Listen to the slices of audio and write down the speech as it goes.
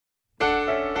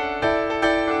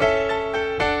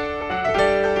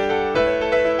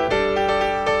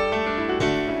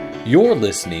You're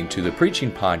listening to the preaching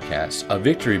podcast of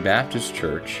Victory Baptist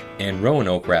Church in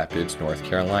Roanoke Rapids, North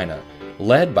Carolina,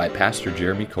 led by Pastor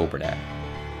Jeremy Coburnack.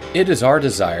 It is our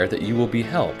desire that you will be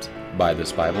helped by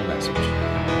this Bible message.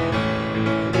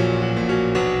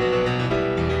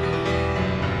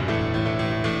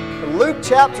 Luke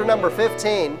chapter number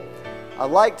 15.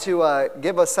 I'd like to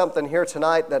give us something here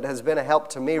tonight that has been a help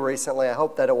to me recently. I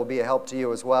hope that it will be a help to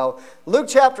you as well. Luke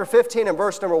chapter 15 and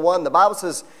verse number 1, the Bible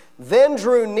says, "Then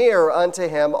drew near unto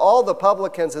him all the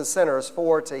publicans and sinners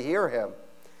for to hear him.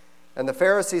 And the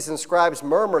Pharisees and scribes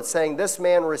murmured, saying, This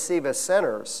man receiveth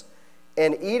sinners,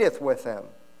 and eateth with them.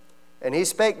 And he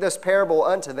spake this parable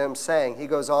unto them, saying," he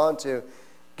goes on to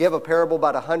give a parable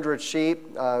about 100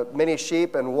 sheep, many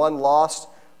sheep, and one lost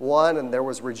one, and there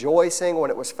was rejoicing when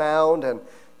it was found, and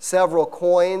several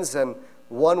coins, and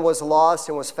one was lost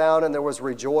and was found, and there was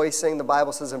rejoicing. The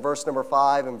Bible says in verse number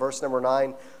 5 and verse number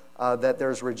 9 that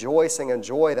there's rejoicing and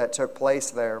joy that took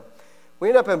place there. We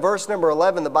end up in verse number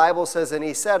 11. The Bible says, "And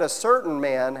he said, A certain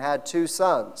man had 2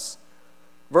 sons.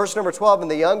 Verse number 12, "And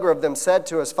the younger of them said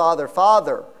to his father,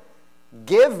 Father,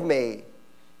 give me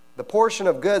the portion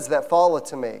of goods that falleth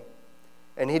to me.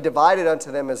 And he divided unto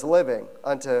them his living.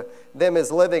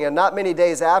 And not many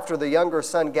days after, the younger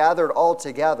son gathered all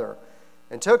together,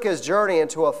 and took his journey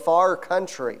into a far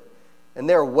country, and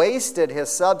there wasted his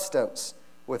substance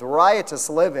with riotous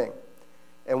living.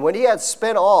 And when he had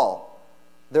spent all,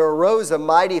 there arose a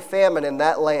mighty famine in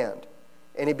that land,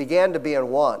 and he began to be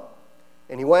in want.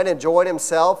 And he went and joined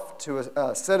himself to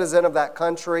a citizen of that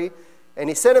country, and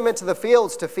he sent him into the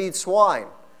fields to feed swine.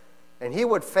 And he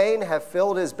would fain have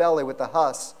filled his belly with the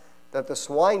husks that the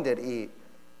swine did eat,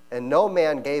 and no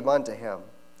man gave unto him.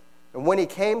 And when he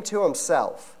came to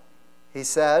himself, he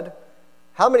said,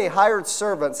 How many hired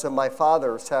servants of my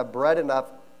father's have bread enough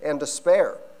and to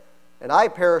spare? And I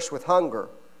perish with hunger.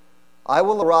 I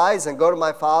will arise and go to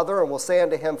my father, and will say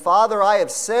unto him, Father, I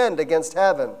have sinned against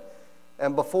heaven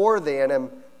and before thee, and am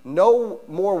no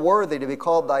more worthy to be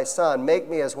called thy son. Make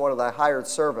me as one of thy hired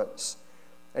servants.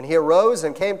 And he arose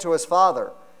and came to his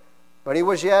father. But he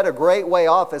was yet a great way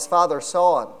off. His father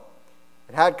saw him,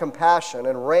 and had compassion,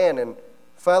 and ran and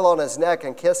fell on his neck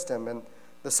and kissed him. And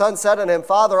the son said unto him,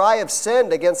 Father, I have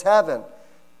sinned against heaven,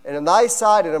 and in thy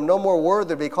sight, and am no more worthy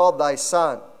to be called thy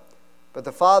son. But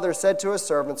the father said to his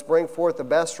servants, Bring forth the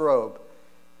best robe,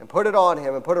 and put it on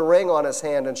him, and put a ring on his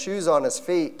hand, and shoes on his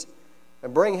feet.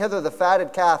 And bring hither the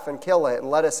fatted calf, and kill it, and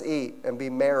let us eat, and be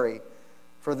merry.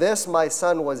 For this my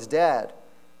son was dead,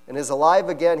 and is alive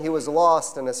again. He was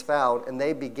lost, and is found. And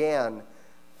they began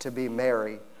to be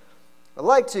merry." I'd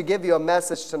like to give you a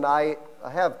message tonight. I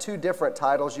have 2 different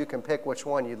titles. You can pick which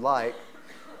one you'd like.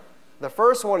 The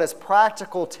first one is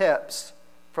Practical Tips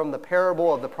from the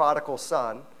Parable of the Prodigal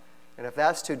Son. And if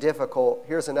that's too difficult,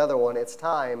 here's another one. It's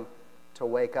time to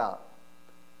wake up.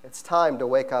 It's time to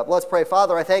wake up. Let's pray.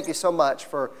 Father, I thank you so much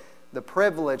for the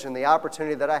privilege and the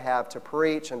opportunity that I have to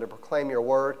preach and to proclaim your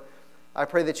word. I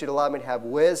pray that you'd allow me to have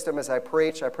wisdom as I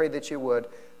preach. I pray that you would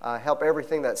help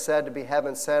everything that's said to be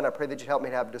heaven sent. I pray that you'd help me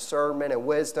to have discernment and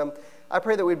wisdom. I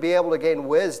pray that we'd be able to gain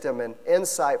wisdom and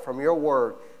insight from your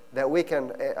word that we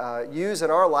can use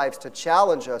in our lives to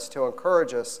challenge us, to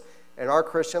encourage us in our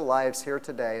Christian lives here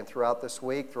today and throughout this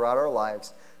week, throughout our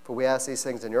lives. For we ask these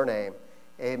things in your name.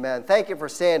 Amen. Thank you for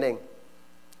standing.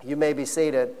 You may be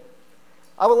seated.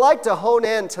 I would like to hone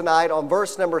in tonight on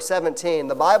verse number 17.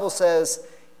 The Bible says,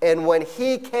 "And when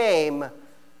he came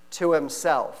to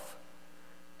himself."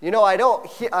 You know, I don't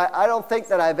think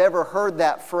that I've ever heard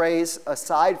that phrase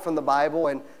aside from the Bible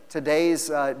in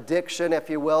today's diction,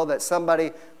 if you will, that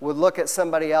somebody would look at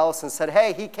somebody else and said,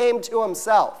 "Hey, he came to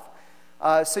himself."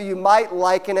 So you might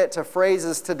liken it to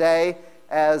phrases today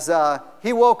as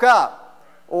 "he woke up,"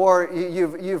 or you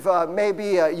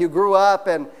grew up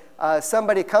and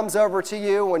somebody comes over to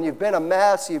you when you've been a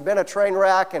mess, you've been a train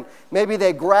wreck, and maybe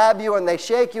they grab you and they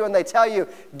shake you and they tell you,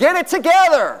 "Get it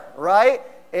together," right?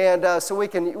 And so we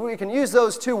can use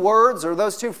those 2 words or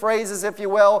those 2 phrases, if you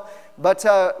will. But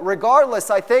regardless,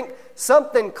 I think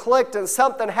something clicked and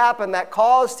something happened that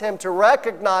caused him to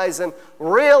recognize and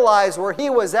realize where he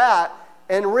was at,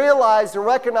 and realized and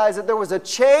recognized that there was a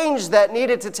change that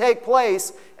needed to take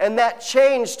place, and that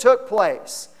change took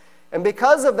place. And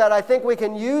because of that, I think we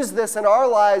can use this in our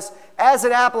lives as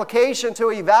an application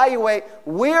to evaluate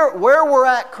where we're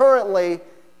at currently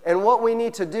and what we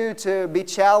need to do to be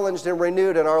challenged and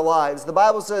renewed in our lives. The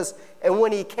Bible says, "And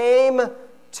when he came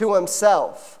to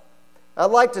himself." I'd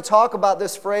like to talk about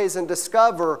this phrase and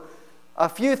discover a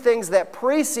few things that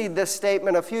precede this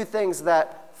statement, a few things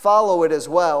that follow it as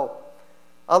well.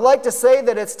 I'd like to say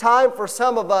that it's time for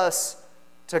some of us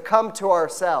to come to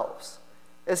ourselves.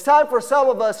 It's time for some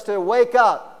of us to wake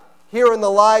up here in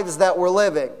the lives that we're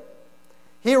living.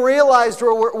 He realized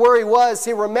where he was.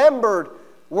 He remembered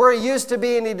where he used to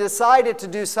be, and he decided to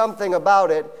do something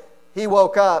about it. He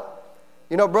woke up.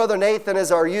 You know, Brother Nathan is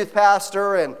our youth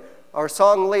pastor and our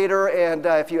song leader, and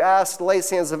if you asked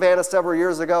Lacey and Savannah several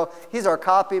years ago, he's our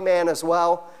copy man as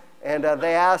well. And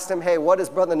they asked him, hey, what does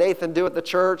Brother Nathan do at the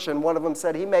church? And one of them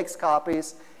said, he makes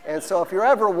copies. And so if you're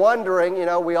ever wondering, you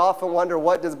know, we often wonder,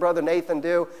 what does Brother Nathan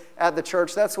do at the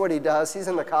church? That's what he does. He's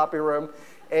in the copy room.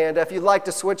 And if you'd like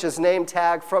to switch his name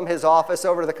tag from his office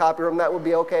over to the copy room, that would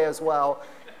be okay as well.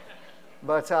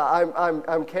 But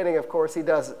I'm kidding, of course. He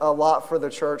does a lot for the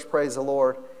church, praise the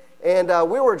Lord. And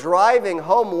we were driving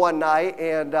home one night,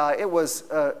 and it was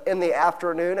in the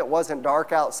afternoon. It wasn't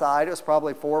dark outside. It was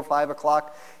probably 4 or 5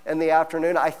 o'clock in the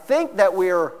afternoon. I think that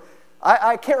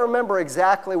I can't remember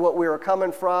exactly what we were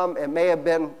coming from. It may have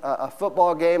been a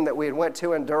football game that we had went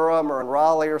to in Durham or in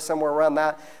Raleigh or somewhere around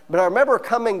that. But I remember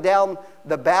coming down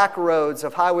the back roads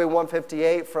of Highway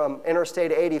 158 from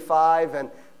Interstate 85,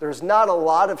 and there's not a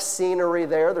lot of scenery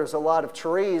there. There's a lot of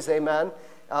trees, amen,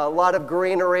 a lot of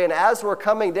greenery. And as we're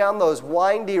coming down those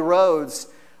windy roads,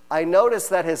 I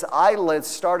noticed that his eyelids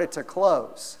started to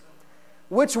close,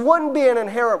 which wouldn't be an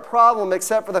inherent problem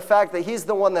except for the fact that he's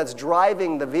the one that's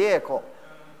driving the vehicle.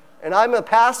 And I'm a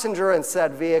passenger in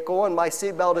said vehicle, and my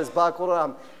seatbelt is buckled, and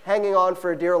I'm hanging on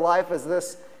for dear life as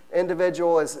this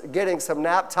individual is getting some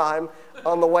nap time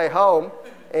on the way home.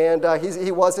 And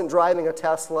he wasn't driving a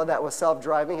Tesla that was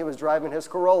self-driving. He was driving his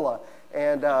Corolla.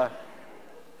 And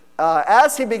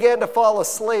as he began to fall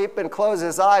asleep and close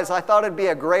his eyes, I thought it'd be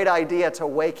a great idea to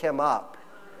wake him up.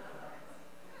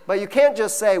 But you can't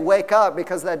just say wake up,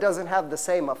 because that doesn't have the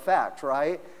same effect,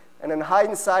 right? And in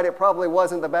hindsight, it probably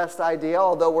wasn't the best idea,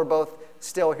 although we're both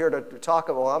still here to talk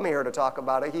about it. Well, I'm here to talk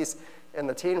about it. He's in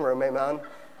the teen room, amen,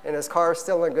 and his car is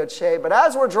still in good shape. But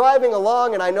as we're driving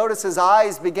along and I noticed his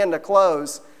eyes begin to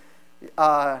close,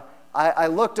 I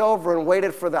looked over and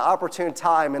waited for the opportune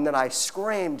time, and then I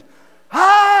screamed,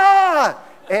 "Ah!"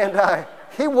 And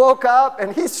he woke up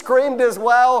and he screamed as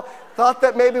well, thought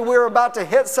that maybe we were about to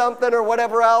hit something or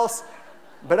whatever else.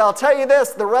 But I'll tell you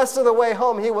this, the rest of the way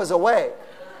home he was awake.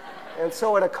 And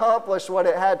so it accomplished what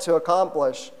it had to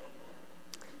accomplish.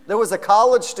 There was a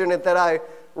college student that I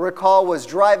recall was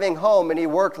driving home, and he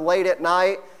worked late at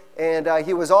night, and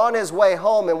he was on his way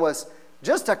home and was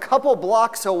just a couple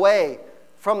blocks away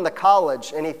from the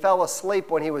college, and he fell asleep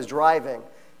when he was driving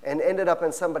and ended up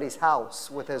in somebody's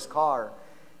house with his car,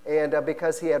 and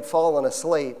because he had fallen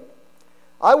asleep.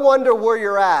 I wonder where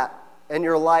you're at in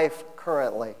your life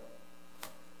currently.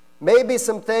 Maybe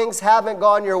some things haven't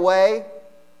gone your way.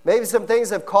 Maybe some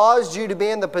things have caused you to be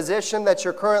in the position that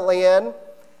you're currently in.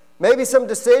 Maybe some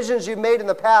decisions you've made in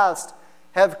the past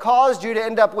have caused you to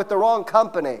end up with the wrong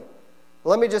company.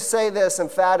 Let me just say this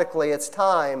emphatically. It's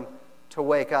time to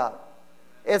wake up.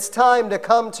 It's time to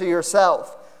come to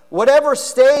yourself. Whatever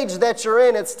stage that you're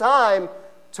in, it's time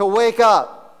to wake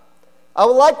up. I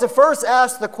would like to first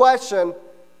ask the question,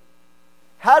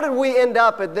 how did we end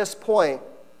up at this point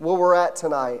where we're at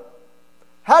tonight?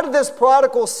 How did this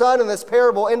prodigal son in this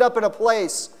parable end up in a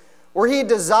place where he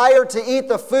desired to eat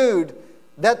the food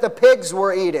that the pigs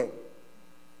were eating?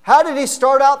 How did he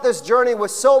start out this journey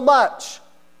with so much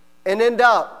and end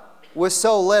up with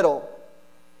so little?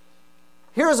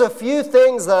 Here's a few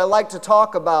things that I'd like to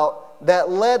talk about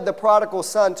that led the prodigal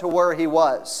son to where he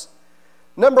was.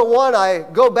 Number one, I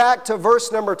go back to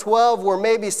verse number 12 where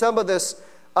maybe some of this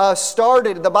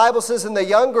started. The Bible says, and the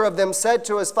younger of them said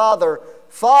to his father,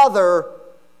 "Father,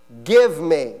 give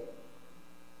me."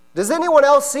 Does anyone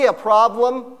else see a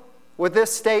problem with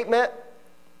this statement?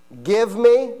 Give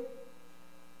me.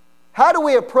 How do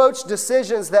we approach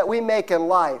decisions that we make in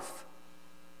life?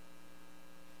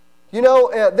 You know,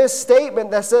 this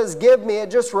statement that says give me, it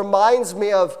just reminds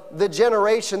me of the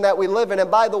generation that we live in. And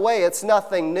by the way, it's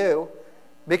nothing new,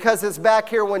 because it's back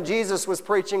here when Jesus was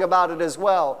preaching about it as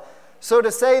well. So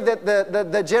to say that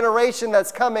the generation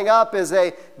that's coming up is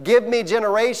a give me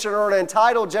generation or an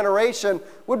entitled generation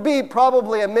would be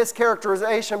probably a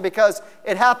mischaracterization, because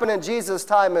it happened in Jesus'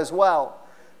 time as well.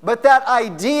 But that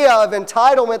idea of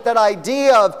entitlement, that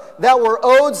idea of that we're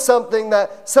owed something,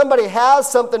 that somebody has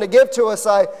something to give to us,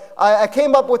 I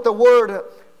came up with the word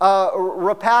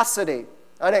rapacity.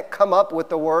 I didn't come up with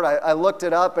the word. I looked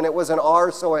it up, and it was an R,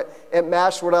 so it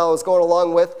matched what I was going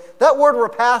along with. That word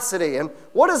rapacity, and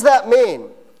what does that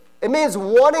mean? It means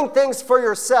wanting things for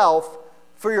yourself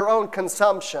for your own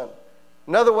consumption.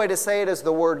 Another way to say it is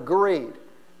the word greed,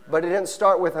 but it didn't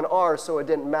start with an R, so it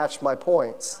didn't match my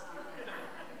points.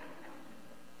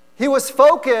 He was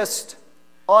focused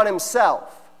on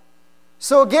himself.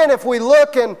 So again, if we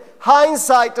look in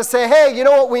hindsight to say, hey, you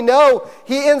know what, we know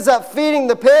he ends up feeding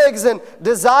the pigs and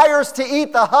desires to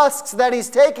eat the husks that he's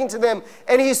taking to them,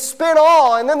 and he's spent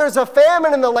all, and then there's a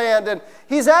famine in the land, and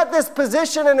he's at this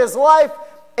position in his life,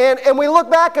 and we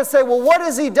look back and say, well, what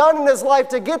has he done in his life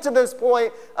to get to this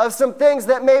point of some things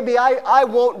that maybe I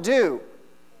won't do,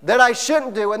 that I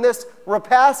shouldn't do? And this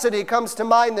rapacity comes to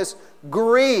mind, this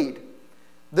greed.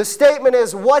 The statement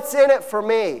is, what's in it for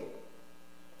me?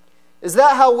 Is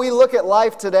that how we look at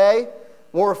life today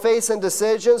when we're facing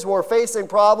decisions, when we're facing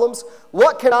problems?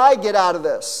 What can I get out of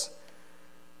this?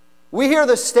 We hear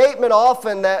the statement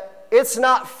often that it's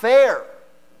not fair.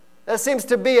 That seems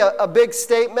to be a big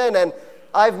statement, and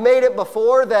I've made it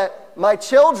before that my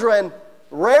children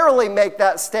rarely make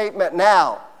that statement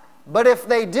now. But if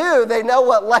they do, they know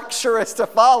what lecture is to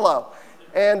follow.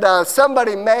 And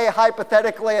somebody may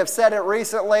hypothetically have said it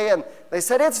recently, and they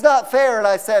said, it's not fair. And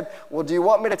I said, well, do you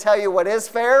want me to tell you what is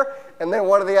fair? And then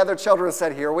one of the other children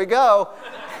said, here we go.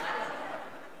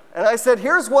 And I said,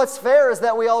 here's what's fair is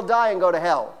that we all die and go to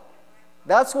hell.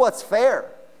 That's what's fair.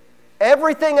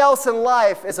 Everything else in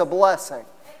life is a blessing.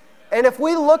 And if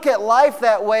we look at life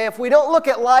that way, if we don't look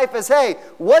at life as, hey,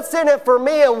 what's in it for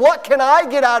me and what can I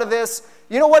get out of this?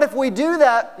 You know what, if we do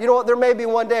that, you know what, there may be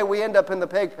one day we end up in the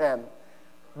pig pen.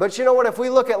 But you know what, if we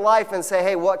look at life and say,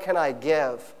 hey, what can I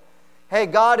give? Hey,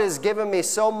 God has given me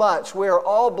so much. We are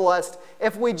all blessed.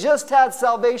 If we just had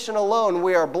salvation alone,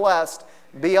 we are blessed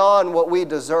beyond what we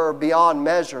deserve, beyond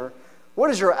measure. What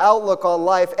is your outlook on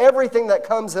life? Everything that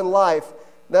comes in life,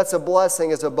 that's a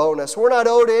blessing, is a bonus. We're not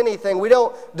owed anything. We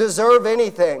don't deserve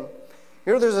anything.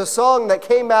 Here, there's a song that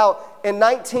came out in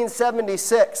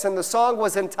 1976, and the song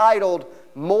was entitled,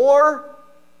 More,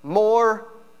 More,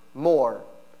 More.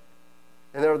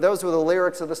 And those were the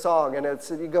lyrics of the song, and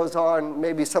it goes on.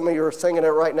 Maybe some of you are singing it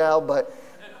right now, but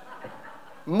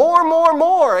more, more,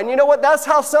 more. And you know what? That's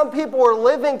how some people are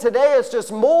living today. It's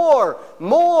just more,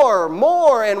 more,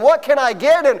 more. And what can I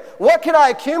get? And what can I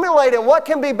accumulate? And what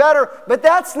can be better? But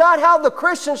that's not how the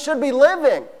Christian should be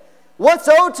living. What's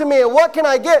owed to me and what can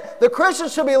I get? The Christian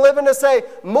should be living to say,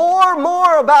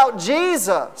 more about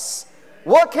Jesus.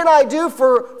 What can I do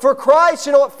for Christ?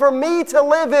 You know what? For me to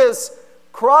live is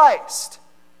Christ,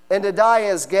 and to die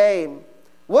is gain.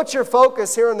 What's your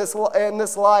focus here in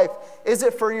this life? Is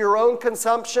it for your own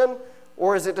consumption,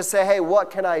 or is it to say, hey,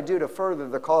 what can I do to further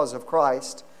the cause of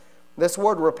Christ? This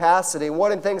word rapacity,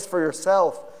 wanting things for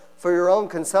yourself, for your own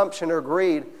consumption or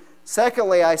greed.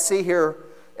 Secondly, I see here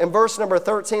in verse number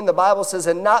 13, the Bible says,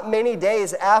 and not many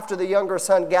days after the younger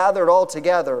son gathered all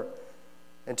together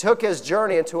and took his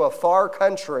journey into a far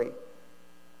country.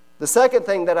 The second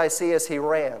thing that I see is he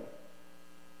ran.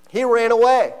 He ran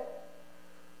away.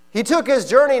 He took his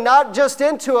journey not just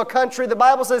into a country, the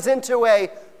Bible says into a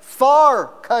far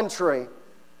country.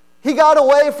 He got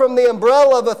away from the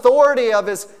umbrella of authority of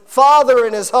his father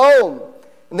and his home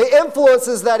and the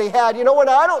influences that he had. You know what?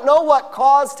 I don't know what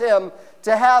caused him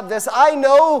to have this. I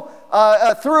know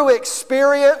through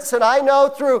experience, and I know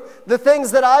through the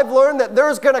things that I've learned, that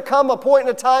there's going to come a point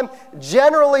in a time,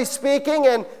 generally speaking,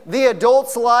 in the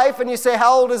adult's life. And you say,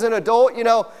 how old is an adult? You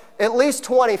know, at least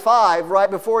 25, right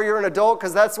before you're an adult,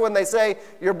 because that's when they say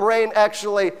your brain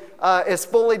actually is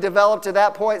fully developed at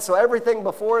that point. So everything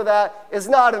before that is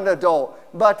not an adult.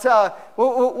 But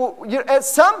at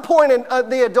some point in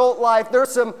the adult life,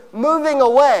 there's some moving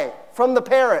away from the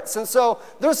parents. And so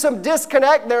there's some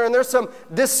disconnect there, and there's some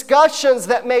discussions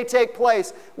that may take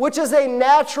place, which is a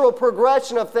natural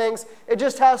progression of things. It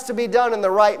just has to be done in the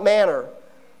right manner.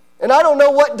 And I don't know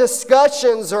what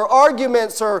discussions or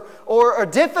arguments or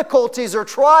difficulties or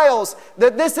trials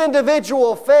that this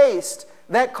individual faced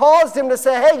that caused him to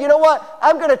say, hey, you know what?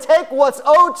 I'm going to take what's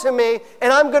owed to me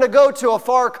and I'm going to go to a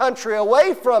far country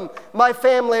away from my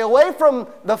family, away from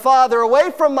the father, away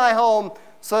from my home,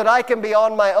 so that I can be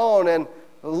on my own and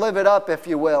live it up, if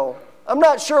you will. I'm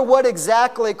not sure what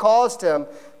exactly caused him,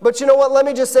 but you know what? Let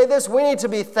me just say this. We need to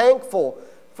be thankful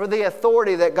for the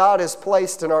authority that God has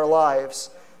placed in our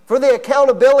lives, for the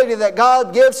accountability that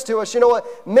God gives to us. You know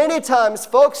what? Many times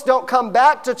folks don't come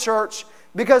back to church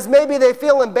because maybe they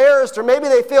feel embarrassed or maybe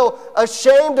they feel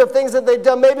ashamed of things that they've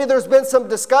done. Maybe there's been some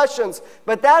discussions,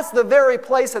 but that's the very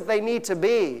place that they need to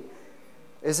be,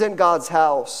 is in God's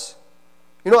house.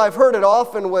 You know, I've heard it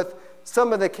often with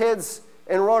some of the kids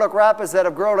in Roanoke Rapids that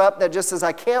have grown up that just says,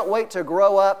 I can't wait to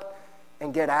grow up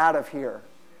and get out of here.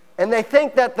 And they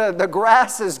think that the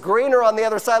grass is greener on the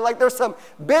other side, like there's some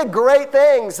big, great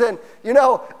things. And, you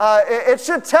know, it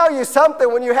should tell you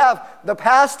something when you have the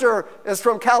pastor is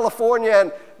from California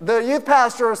and the youth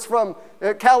pastor is from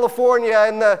California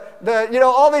and the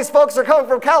all these folks are coming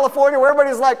from California where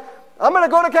everybody's like, I'm going to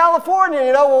go to California.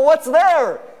 Well, what's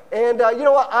there? And you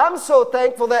know what? I'm so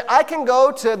thankful that I can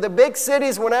go to the big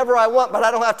cities whenever I want, but I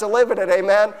don't have to live in it,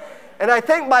 amen? And I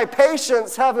think my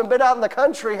patience, having been out in the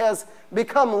country, has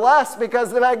become less,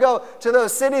 because then I go to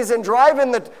those cities and drive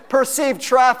in the perceived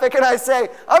traffic, and I say,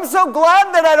 I'm so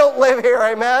glad that I don't live here,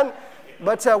 amen?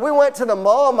 But we went to the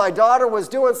mall. My daughter was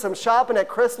doing some shopping at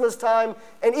Christmas time,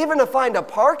 and even to find a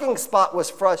parking spot was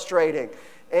frustrating.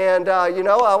 And,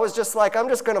 I was just like, I'm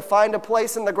just going to find a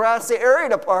place in the grassy area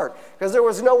to park, because there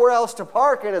was nowhere else to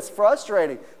park, and it's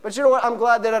frustrating. But you know what? I'm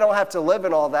glad that I don't have to live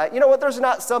in all that. You know what? There's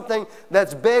not something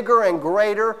that's bigger and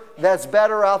greater, that's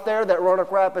better out there that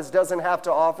Roanoke Rapids doesn't have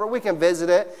to offer. We can visit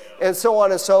it, and so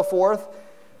on and so forth.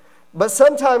 But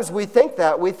sometimes we think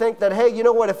that. We think that, hey, you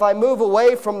know what? If I move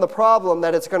away from the problem,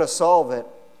 that it's going to solve it.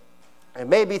 And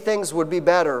maybe things would be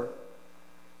better.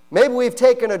 Maybe we've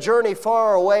taken a journey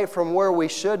far away from where we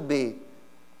should be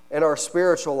in our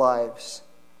spiritual lives,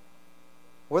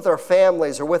 with our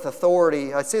families or with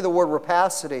authority. I see the word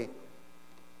rapacity,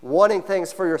 wanting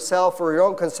things for yourself or your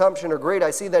own consumption or greed.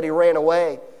 I see that he ran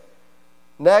away.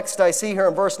 Next, I see here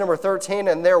in verse number 13,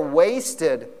 and there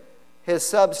wasted his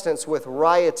substance with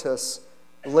riotous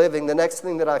living. The next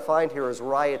thing that I find here is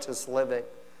riotous living.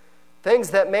 Things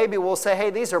that maybe we'll say, hey,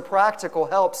 these are practical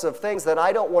helps of things that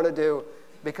I don't want to do,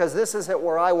 because this isn't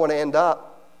where I want to end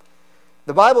up.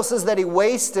 The Bible says that he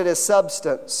wasted his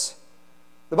substance.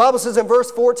 The Bible says in verse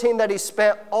 14 that he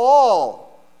spent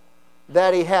all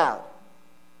that he had.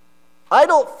 I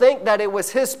don't think that it was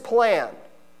his plan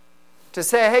to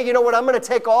say, hey, you know what, I'm going to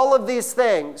take all of these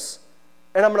things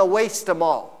and I'm going to waste them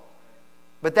all.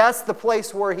 But that's the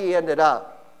place where he ended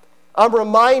up. I'm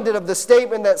reminded of the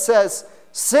statement that says,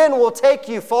 sin will take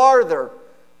you farther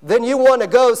than you want to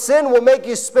go. Sin will make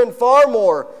you spend far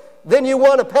more than you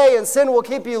want to pay, and sin will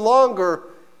keep you longer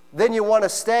than you want to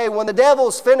stay. When the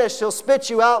devil's finished, he'll spit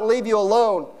you out and leave you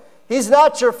alone. He's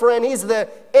not your friend. He's the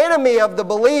enemy of the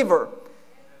believer.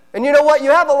 And you know what?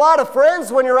 You have a lot of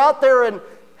friends when you're out there and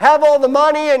have all the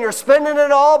money and you're spending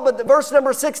it all. But verse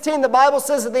number 16, the Bible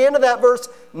says at the end of that verse,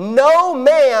 no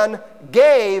man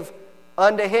gave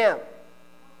unto him.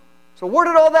 So where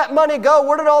did all that money go?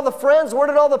 Where did all the friends, where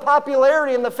did all the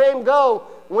popularity and the fame go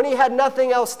when he had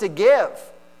nothing else to give?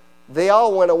 They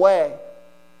all went away.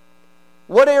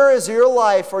 What areas of your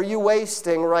life are you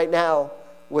wasting right now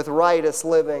with riotous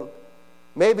living?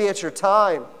 Maybe it's your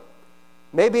time.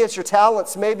 Maybe it's your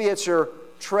talents. Maybe it's your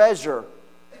treasure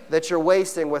that you're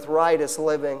wasting with riotous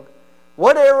living.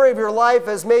 What area of your life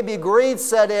has maybe greed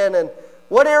set in, and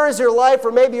what areas of your life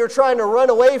or maybe you're trying to run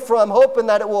away from, hoping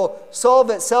that it will solve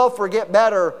itself or get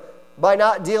better by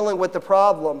not dealing with the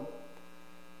problem?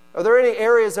 Are there any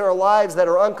areas in our lives that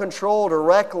are uncontrolled or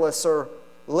reckless or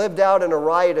lived out in a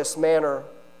riotous manner?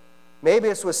 Maybe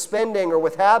it's with spending or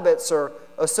with habits or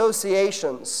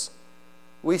associations.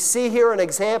 We see here an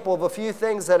example of a few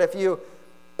things that if you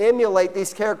emulate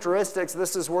these characteristics,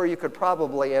 this is where you could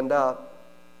probably end up.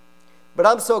 But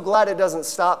I'm so glad it doesn't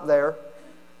stop there.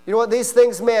 You know what? These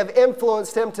things may have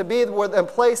influenced him to be the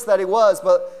place that he was,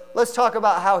 but let's talk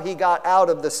about how he got out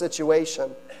of the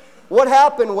situation. What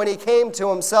happened when he came to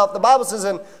himself? The Bible says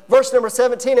in verse number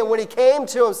 17, and when he came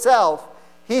to himself,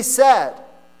 he said,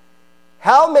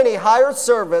 how many hired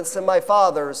servants in my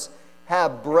father's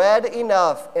have bread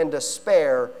enough and to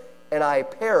spare, and I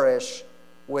perish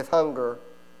with hunger?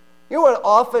 You know what?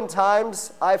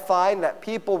 Oftentimes I find that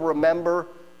people remember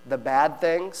the bad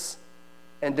things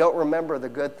and don't remember the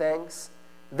good things.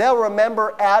 They'll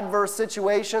remember adverse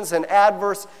situations and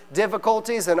adverse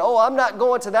difficulties, and I'm not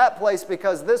going to that place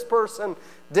because this person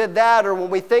did that. Or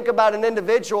when we think about an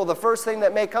individual, the first thing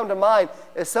that may come to mind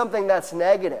is something that's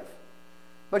negative.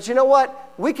 But you know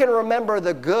what? We can remember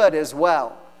the good as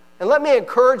well. And let me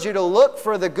encourage you to look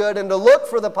for the good and to look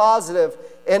for the positive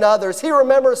in others. He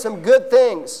remembers some good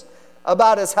things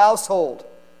about his household.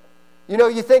 You know,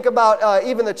 you think about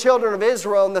even the children of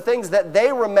Israel and the things that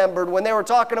they remembered when they were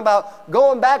talking about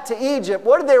going back to Egypt.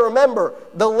 What did they remember?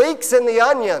 The leeks and the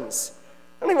onions.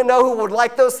 I don't even know who would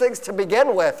like those things to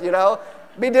begin with, you know.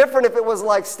 It'd be different if it was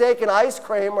like steak and ice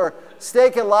cream or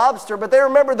steak and lobster, but they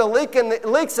remembered the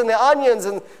leeks and the onions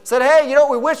and said, hey, you know,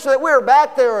 we wish that we were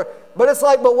back there. But it's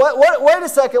like, but wait a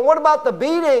second, what about the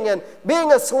beating and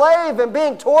being a slave and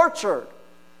being tortured?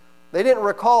 They didn't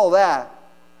recall that.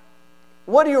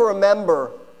 What do you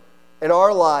remember in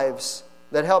our lives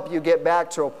that help you get back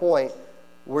to a point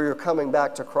where you're coming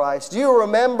back to Christ? Do you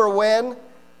remember when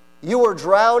you were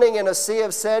drowning in a sea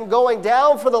of sin, going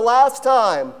down for the last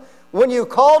time, when you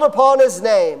called upon his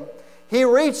name? He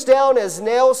reached down his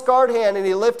nail-scarred hand and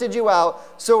he lifted you out.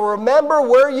 So remember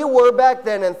where you were back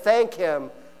then and thank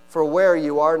him for where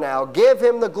you are now. Give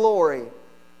Him the glory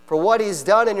for what He's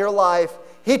done in your life.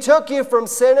 He took you from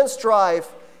sin and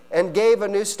strife and gave a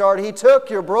new start. He took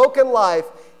your broken life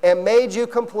and made you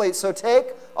complete. So take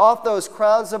off those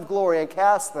crowns of glory and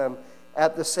cast them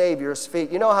at the Savior's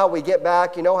feet. You know how we get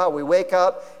back? You know how we wake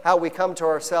up? How we come to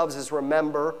ourselves is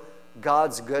remember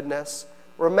God's goodness.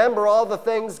 Remember all the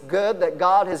things good that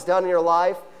God has done in your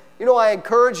life. You know, I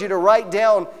encourage you to write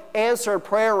down answered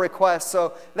prayer requests.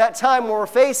 So that time when we're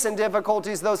facing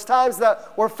difficulties, those times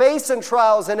that we're facing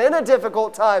trials and in a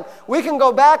difficult time, we can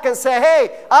go back and say,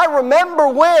 hey, I remember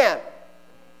when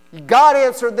God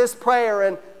answered this prayer.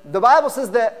 And the Bible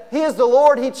says that He is the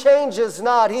Lord, He changes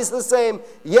not. He's the same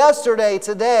yesterday,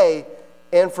 today,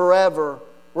 and forever.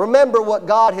 Remember what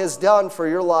God has done for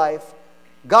your life.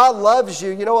 God loves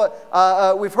you. You know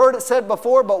what? We've heard it said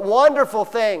before, but wonderful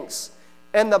things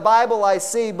in the Bible I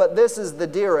see, but this is the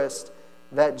dearest,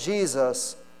 that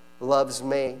Jesus loves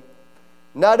me.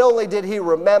 Not only did He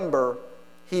remember,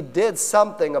 He did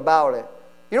something about it.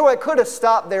 You know what? It could have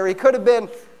stopped there. He could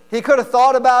have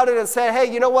thought about it and said,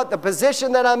 hey, you know what? The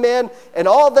position that I'm in and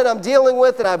all that I'm dealing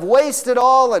with, and I've wasted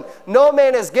all, and no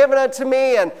man has given it to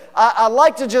me, and I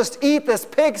like to just eat this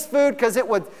pig's food because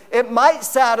it might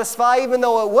satisfy even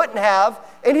though it wouldn't have.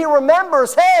 And he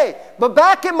remembers, hey, but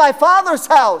back in my Father's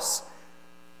house,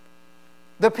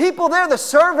 the people there, the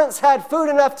servants, had food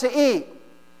enough to eat.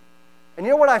 And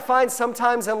you know what I find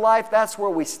sometimes in life? That's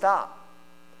where we stop.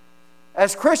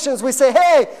 As Christians, we say,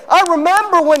 hey, I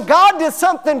remember when God did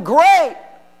something great.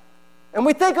 And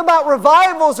we think about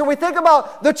revivals, or we think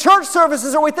about the church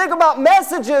services, or we think about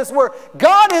messages where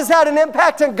God has had an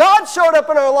impact and God showed up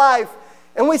in our life.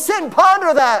 And we sit and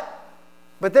ponder that.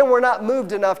 But then we're not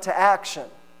moved enough to action.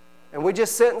 And we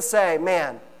just sit and say,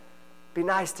 man, it'd be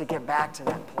nice to get back to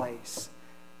that place.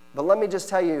 But let me just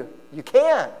tell you, you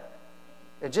can.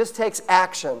 It just takes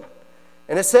action.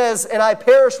 And it says, and I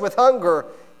perished with hunger.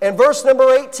 In verse number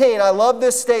 18, I love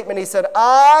this statement. He said,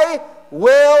 I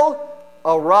will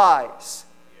arise.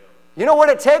 You know what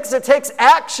it takes? It takes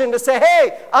action to say,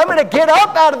 hey, I'm going to get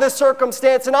up out of this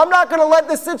circumstance, and I'm not going to let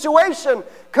this situation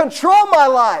control my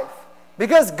life,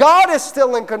 because God is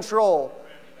still in control.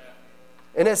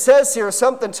 And it says here,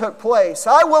 something took place.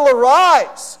 I will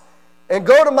arise and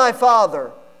go to my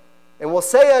Father, and will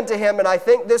say unto Him, and I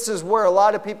think this is where a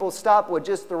lot of people stop with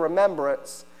just the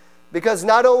remembrance. Because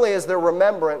not only is there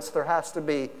remembrance, there has to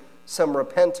be some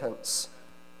repentance.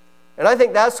 And I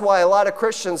think that's why a lot of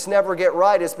Christians never get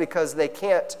right, is because they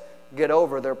can't get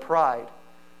over their pride.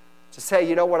 To say,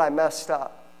 you know what, I messed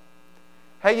up.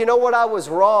 Hey, you know what, I was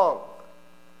wrong.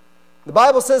 The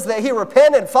Bible says that he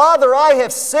repented. Father, I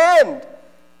have sinned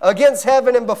against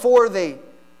heaven and before thee.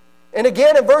 And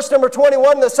again in verse number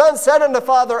 21, the Son said unto the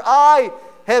Father, I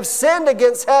have sinned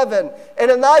against heaven, and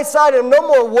in thy sight am no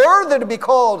more worthy to be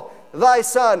called thy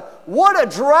son. What a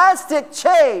drastic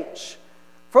change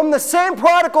from the same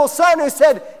prodigal son who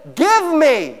said, give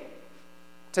me,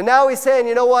 to now he's saying,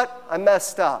 you know what, I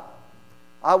messed up.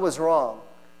 I was wrong.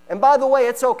 And by the way,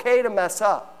 it's okay to mess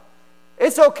up.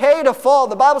 It's okay to fall.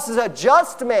 The Bible says a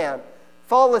just man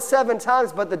falleth 7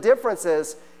 times, but the difference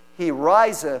is he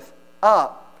riseth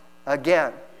up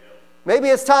again. Maybe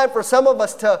it's time for some of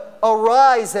us to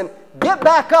arise and get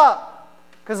back up.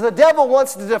 Because the devil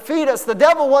wants to defeat us. The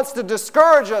devil wants to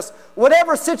discourage us,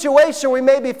 whatever situation we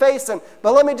may be facing.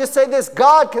 But let me just say this,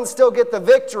 God can still get the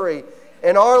victory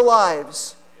in our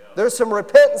lives. There's some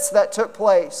repentance that took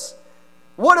place.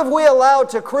 What have we allowed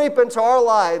to creep into our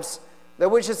lives that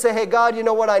we should say, hey, God, you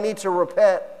know what, I need to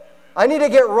repent. I need to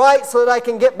get right so that I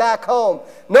can get back home.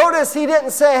 Notice he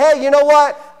didn't say, hey, you know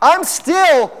what, I'm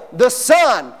still the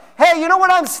son. Hey, you know what,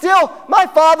 my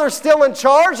Father's still in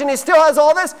charge and He still has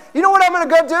all this. You know what I'm going to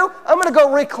go do? I'm going to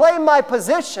go reclaim my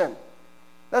position.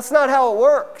 That's not how it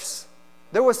works.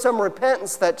 There was some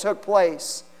repentance that took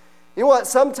place. You know what,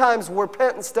 sometimes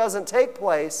repentance doesn't take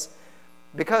place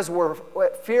because we're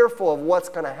fearful of what's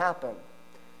going to happen.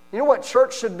 You know what,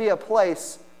 church should be a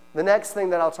place, the next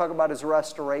thing that I'll talk about is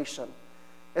restoration.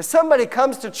 If somebody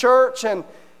comes to church and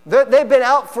they've been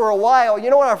out for a while,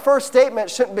 you know what, our first statement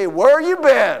shouldn't be, where you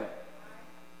been?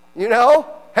 You know,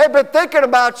 hey, been thinking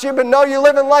about you, but know you're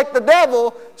living like the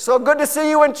devil, so good to see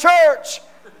you in church,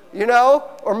 you know.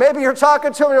 Or maybe you're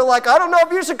talking to them and you're like, I don't know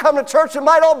if you should come to church, it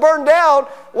might all burn down.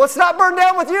 Well, it's not burned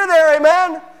down with you there,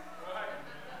 amen?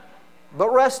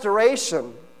 But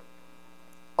restoration.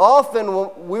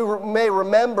 Often we may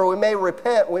remember, we may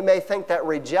repent, we may think that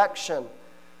rejection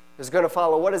is going to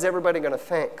follow. What is everybody going to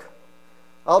think?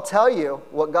 I'll tell you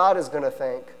what God is going to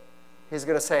think. He's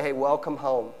going to say, hey, welcome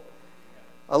home.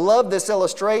 I love this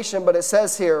illustration, but it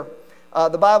says here,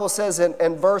 the Bible says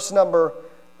in verse number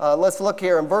Let's look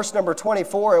here in verse number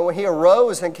 24. And when he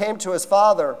arose and came to his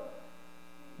father,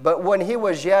 but when he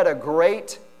was yet a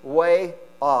great way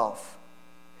off,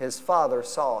 his father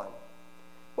saw him.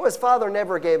 Well, his father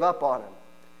never gave up on him.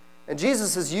 And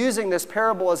Jesus is using this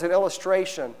parable as an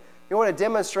illustration. You know what it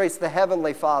demonstrates? The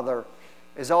Heavenly Father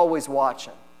is always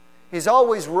watching. He's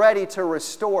always ready to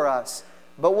restore us.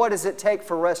 But what does it take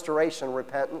for restoration?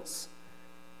 Repentance.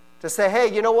 To say,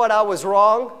 hey, you know what? I was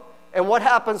wrong. And what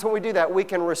happens when we do that? We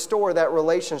can restore that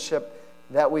relationship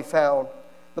that we found.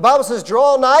 The Bible says,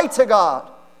 draw nigh to God,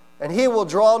 and He will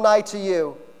draw nigh to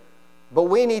you. But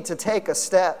we need to take a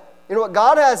step. You know what?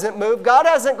 God hasn't moved. God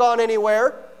hasn't gone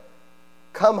anywhere.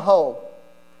 Come home.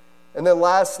 And then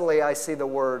lastly, I see the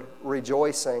word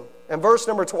rejoicing. In verse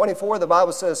number 24, the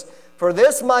Bible says, for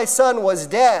this my son was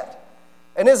dead,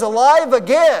 and is alive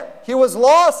again. He was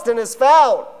lost and is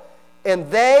found. And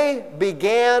they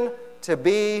began to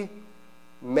be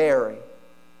merry.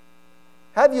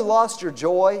 Have you lost your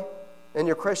joy in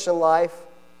your Christian life?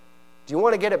 Do you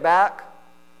want to get it back?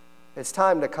 It's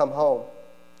time to come home.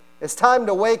 It's time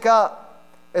to wake up.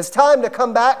 It's time to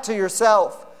come back to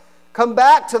yourself. Come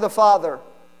back to the Father.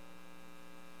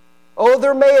 Oh,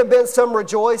 there may have been some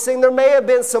rejoicing. There may have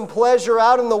been some pleasure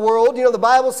out in the world. You know, the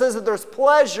Bible says that there's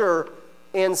pleasure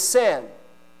in sin.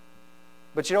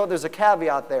 But you know what? There's a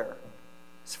caveat there.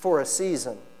 It's for a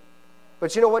season.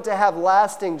 But you know what? To have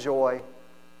lasting joy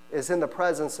is in the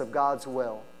presence of God's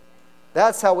will.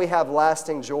 That's how we have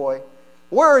lasting joy.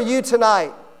 Where are you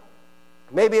tonight?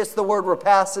 Maybe it's the word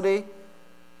rapacity.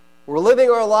 We're living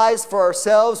our lives for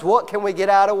ourselves. What can we get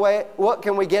out of it? What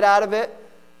can we get out of it?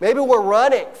 Maybe we're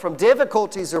running from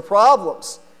difficulties or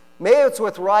problems. Maybe it's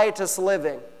with riotous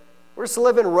living. We're just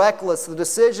living reckless, the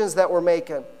decisions that we're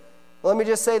making. Let me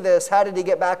just say this. How did he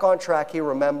get back on track? He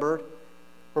remembered.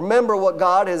 Remember what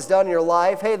God has done in your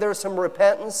life. Hey, there's some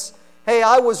repentance. Hey,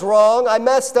 I was wrong. I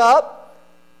messed up.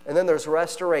 And then there's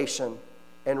restoration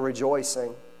and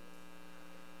rejoicing.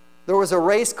 There was a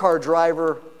race car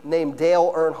driver named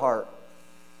Dale Earnhardt.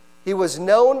 He was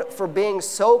known for being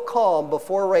so calm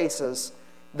before races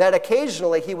that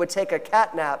occasionally he would take a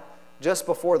cat nap just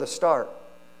before the start.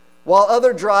 While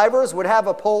other drivers would have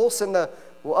a pulse in the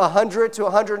 100 to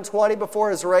 120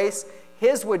 before his race,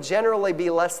 his would generally be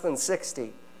less than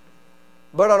 60.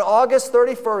 But on August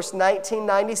 31st,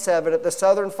 1997, at the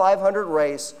Southern 500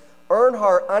 race,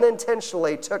 Earnhardt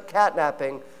unintentionally took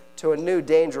catnapping to a new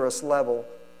dangerous level.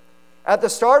 At the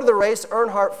start of the race,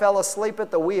 Earnhardt fell asleep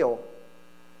at the wheel.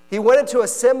 He went into a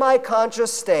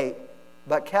semi-conscious state,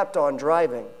 but kept on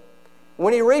driving.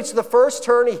 When he reached the first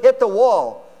turn, he hit the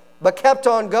wall, but kept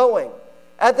on going.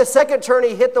 At the second turn,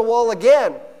 he hit the wall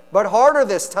again, but harder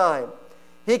this time.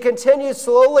 He continued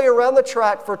slowly around the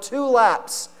track for 2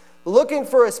 laps, looking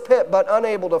for his pit, but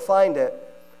unable to find it.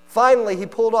 Finally, he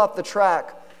pulled off the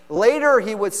track. Later,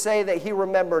 he would say that he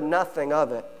remembered nothing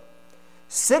of it.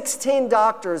 16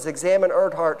 doctors examined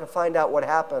Earnhardt to find out what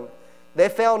happened. They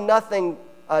found nothing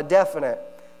definite.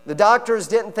 The doctors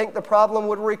didn't think the problem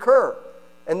would recur,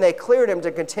 and they cleared him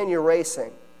to continue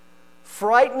racing.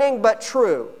 Frightening but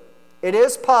true, it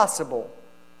is possible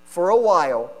for a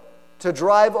while to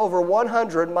drive over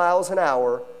 100 miles an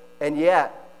hour and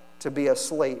yet to be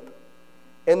asleep.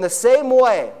 In the same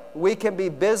way, we can be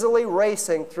busily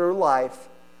racing through life,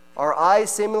 our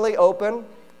eyes seemingly open,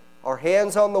 our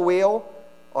hands on the wheel,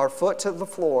 our foot to the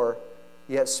floor,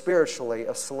 yet spiritually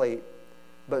asleep.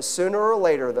 But sooner or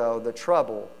later, though, the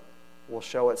trouble will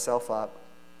show itself up.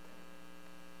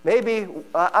 Maybe,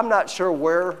 I'm not sure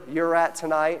where you're at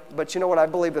tonight, but you know what? I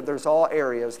believe that there's all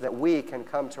areas that we can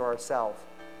come to ourselves,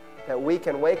 that we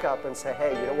can wake up and say,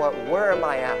 hey, you know what? Where am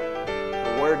I at?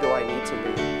 And where do I need to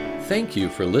be? Thank you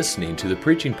for listening to the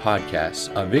preaching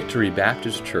podcast of Victory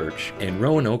Baptist Church in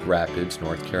Roanoke Rapids,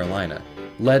 North Carolina,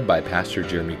 led by Pastor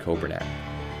Jeremy Coburnack.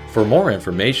 For more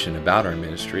information about our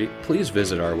ministry, please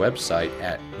visit our website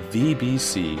at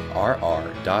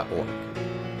vbcrr.org.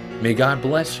 May God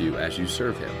bless you as you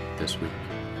serve Him this week.